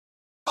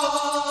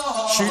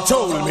She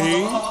told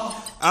me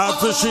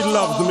after she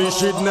loved me,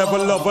 she'd never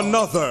love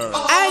another.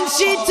 And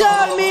she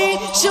told me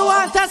she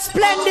want a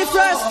splendid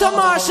first to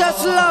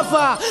Marsha's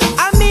lover.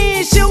 I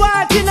mean, she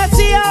want to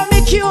see how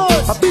me cute.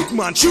 A big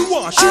man she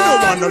want, she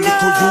don't want a little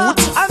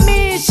youth. I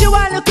mean, she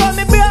want to call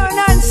me brown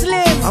and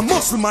slim. A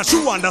muscle man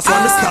she want, that's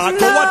why me start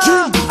go a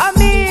gym. I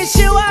mean,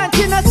 she want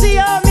to see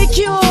how me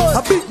cute.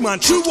 A big man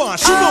she want,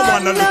 she don't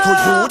want a little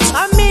youth.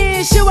 I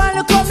mean, she want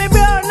to call me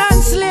brown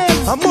and slim.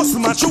 A muscle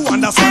man she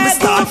want, that's why me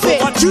start go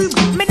a gym.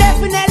 Me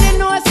definitely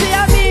know, see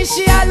I mean,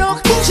 she a look.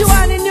 She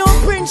want a new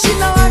print, she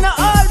know want a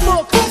old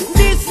book.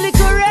 This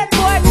little red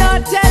boy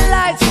not tell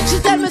lies. She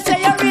tell me say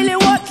you really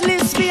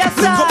worthless for your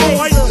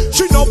size.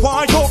 She no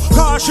want you,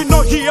 cause she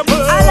no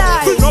able.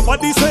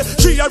 Nobody say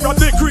she a rob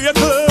the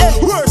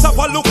cradle. Words of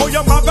a look how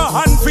your maga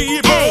and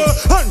feeble.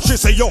 And she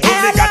say you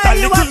only got a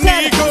little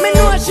niggle. Me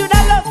know should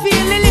I love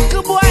feel the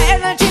little boy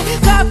energy.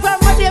 Cause from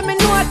my day me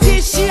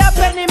notice she a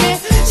penny me.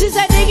 She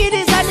said dig it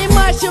is and the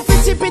mash you fi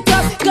sip it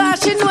up.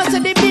 Cause she knows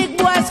that the big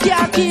boys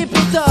can't keep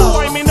it up.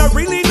 Boy, me not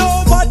really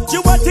know what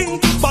you a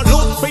think, but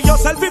look for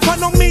yourself if I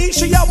know me,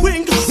 she a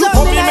wink. Look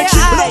how me make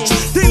she blush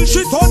till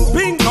she turn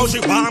pink. Now she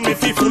want me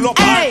fi full up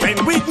her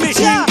pen with me.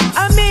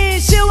 I mean,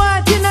 she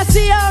want to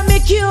see how me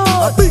cute.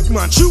 A big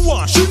man she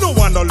want, she no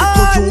want a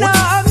little youth. No,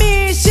 I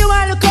mean, she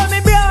want to call me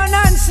brown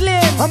and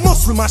slim. A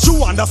muscle man she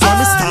want, that's why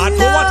me start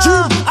go a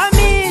gym. I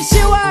mean,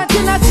 she want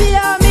to see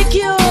how me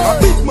cute. A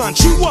big man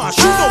she want,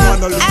 she no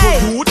want a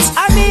little youth.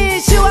 I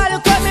mean, she want to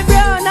call me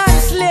brown and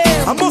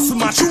slim. A muscle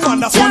man she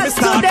want, that's why me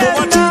start go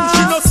a gym.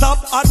 She no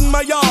stop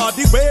admire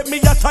the way me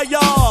attire,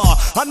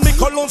 and me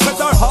cologne set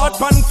her heart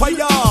on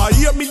fire.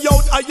 Hear me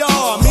out,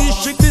 me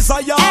she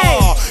desire.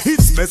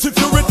 It's best if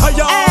you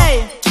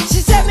retire. She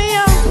said me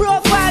young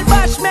profile,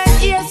 bashment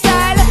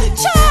hairstyle.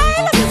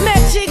 Child,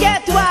 make she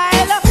get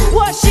wild.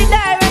 Was she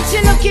die when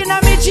she looking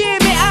at me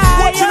dreamy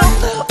eye?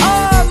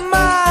 Oh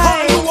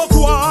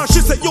my. She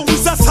said you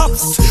is a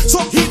saps, so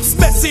it's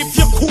best if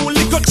you cool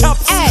little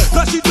chaps.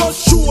 Cause she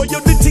just show you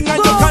the thing and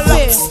you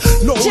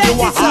collapse. No,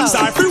 you are hands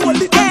are free when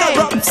the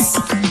raps.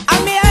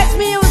 And me eyes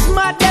me use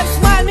mad them,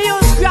 smile me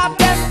use grab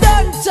them.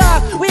 Don't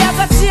talk, we have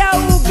to see how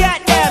who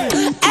get them.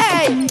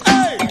 Hey,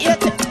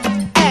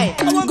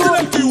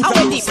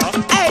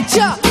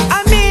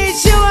 I mean,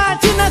 she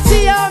want to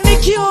see how me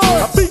cute.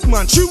 A big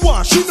man she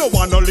want, she no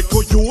want a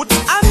little youth.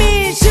 I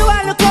mean, she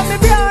want to call me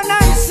brown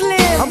and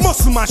slim. A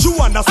muscle man she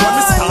want, that's why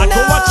me start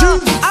go a gym.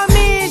 I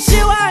mean,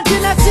 she want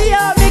to see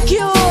how me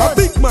cute. A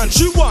big man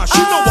she want,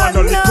 she no want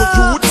a little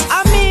youth.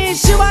 I mean,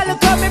 she want to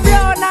call me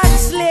brown and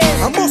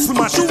slim. A muscle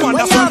man she want,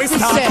 that's why me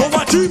start go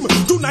a gym.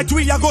 Tonight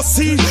we a go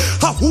see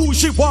who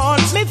she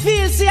wants. Me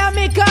feel see her,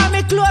 me call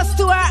me close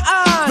to her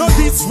aunt. No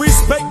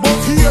disrespect, but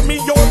hear me,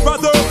 your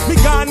brother. Me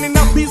gone in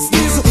a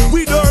business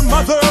with her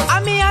mother.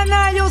 And me and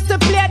her used to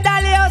play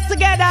dolly house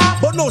together.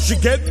 But now she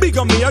get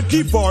bigger, me I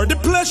give her the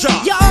pleasure.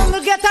 Your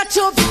uncle get a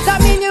chup,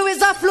 that mean you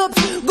is a flop.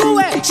 Go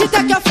away, she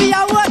take you for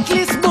your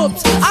worthless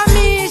boobs. I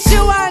mean, she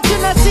want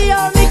to see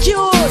how me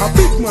cute. A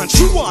big man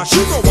she want,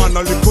 she don't want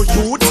a little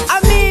youth.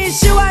 I mean,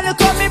 she want to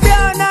call me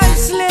brown and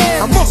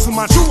slim. A muscle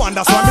man she want,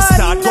 that's why me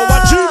start go a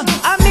gym.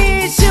 I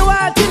mean, she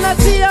want to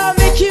see how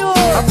me cute.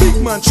 A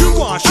big man she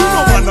want, she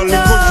don't want a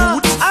little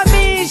youth. I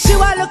mean, she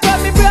want to call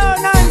me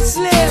brown and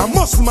slim. A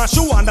muscle man she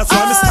want, that's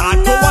why me start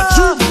go a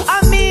gym.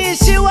 I mean,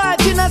 she want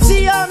to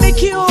see how me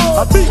cute.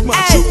 A big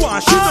man she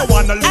want, she don't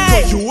want a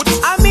little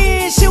youth. I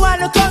mean, she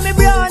want to call me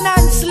brown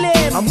and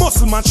slim. A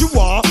muscle man she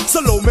want, so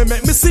low me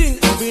make me sing.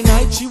 Every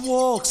night she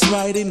walks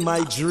right in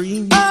my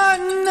dream. Oh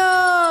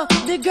no,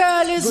 the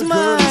girl is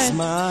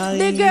mine.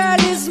 The girl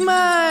is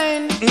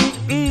mine.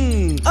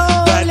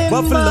 That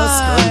buffalo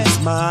skirt is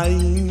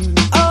mine.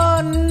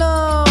 Oh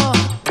no,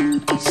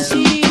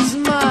 she's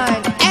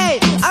mine. Hey,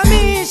 I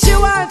mean, she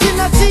want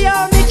to see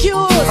how me cute.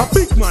 A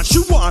big man she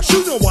want,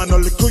 she don't want a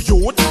little youth.